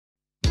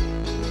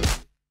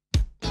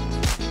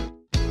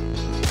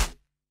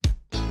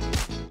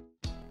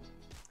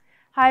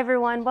Hi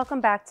everyone, welcome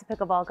back to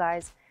Pickleball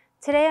Guys.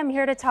 Today I'm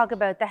here to talk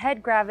about the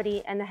HEAD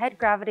Gravity and the HEAD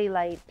Gravity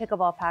Light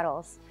pickleball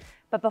paddles.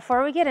 But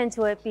before we get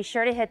into it, be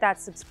sure to hit that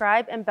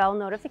subscribe and bell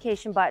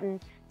notification button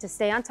to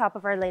stay on top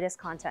of our latest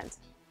content.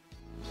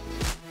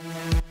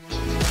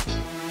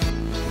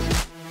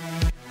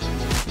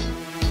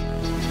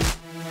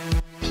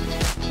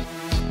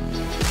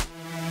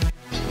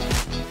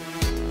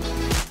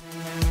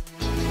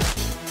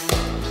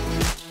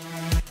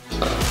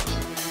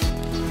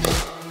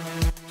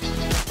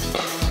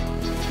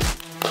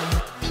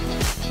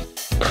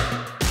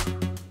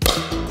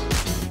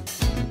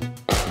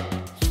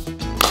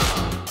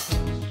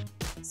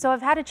 So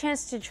I've had a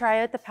chance to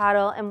try out the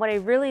paddle, and what I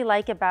really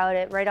like about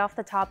it right off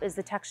the top is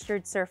the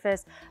textured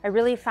surface. I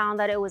really found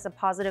that it was a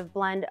positive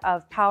blend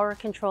of power,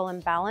 control,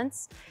 and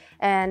balance.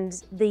 And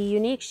the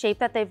unique shape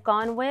that they've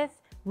gone with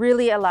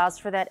really allows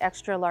for that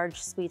extra large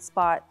sweet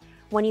spot.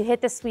 When you hit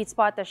the sweet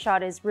spot, the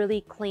shot is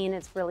really clean,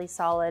 it's really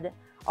solid,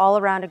 all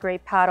around a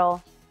great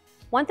paddle.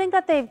 One thing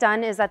that they've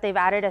done is that they've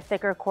added a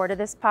thicker core to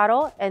this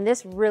paddle, and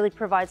this really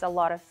provides a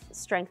lot of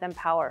strength and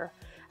power.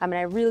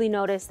 I really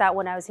noticed that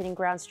when I was hitting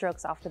ground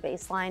strokes off the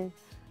baseline.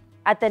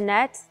 At the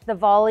net, the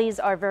volleys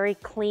are very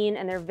clean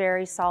and they're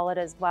very solid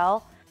as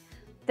well.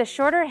 The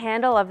shorter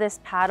handle of this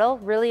paddle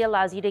really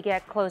allows you to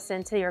get close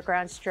into your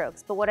ground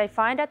strokes. But what I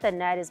find at the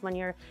net is when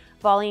you're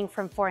volleying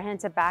from forehand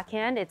to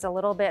backhand, it's a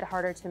little bit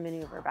harder to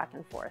maneuver back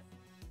and forth.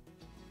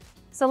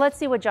 So let's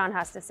see what John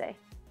has to say.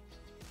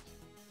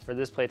 For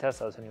this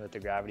playtest, I was hitting with the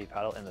gravity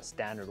paddle in the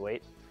standard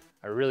weight.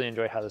 I really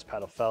enjoyed how this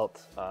paddle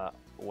felt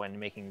when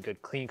making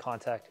good clean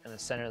contact in the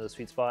center of the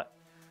sweet spot.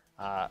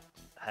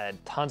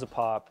 Had tons of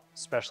pop,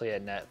 especially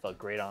at net, felt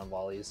great on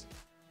volleys.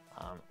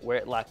 Where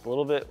it lacked a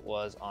little bit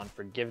was on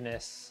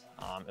forgiveness.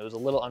 It was a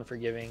little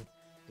unforgiving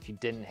if you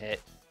didn't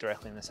hit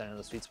directly in the center of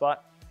the sweet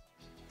spot,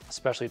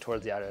 especially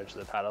towards the outer edge of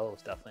the paddle. It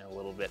was definitely a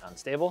little bit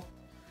unstable.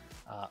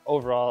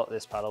 Overall,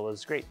 this paddle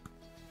was great.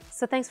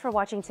 So thanks for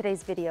watching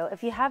today's video.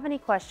 If you have any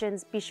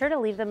questions, be sure to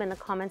leave them in the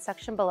comment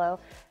section below,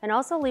 and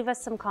also leave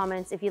us some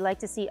comments if you'd like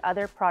to see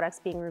other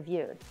products being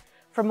reviewed.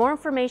 For more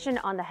information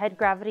on the HEAD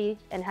Gravity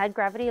and HEAD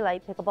Gravity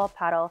Light pickleball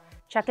paddle,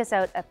 check us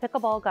out at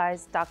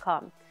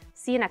pickleballguys.com.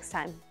 See you next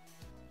time.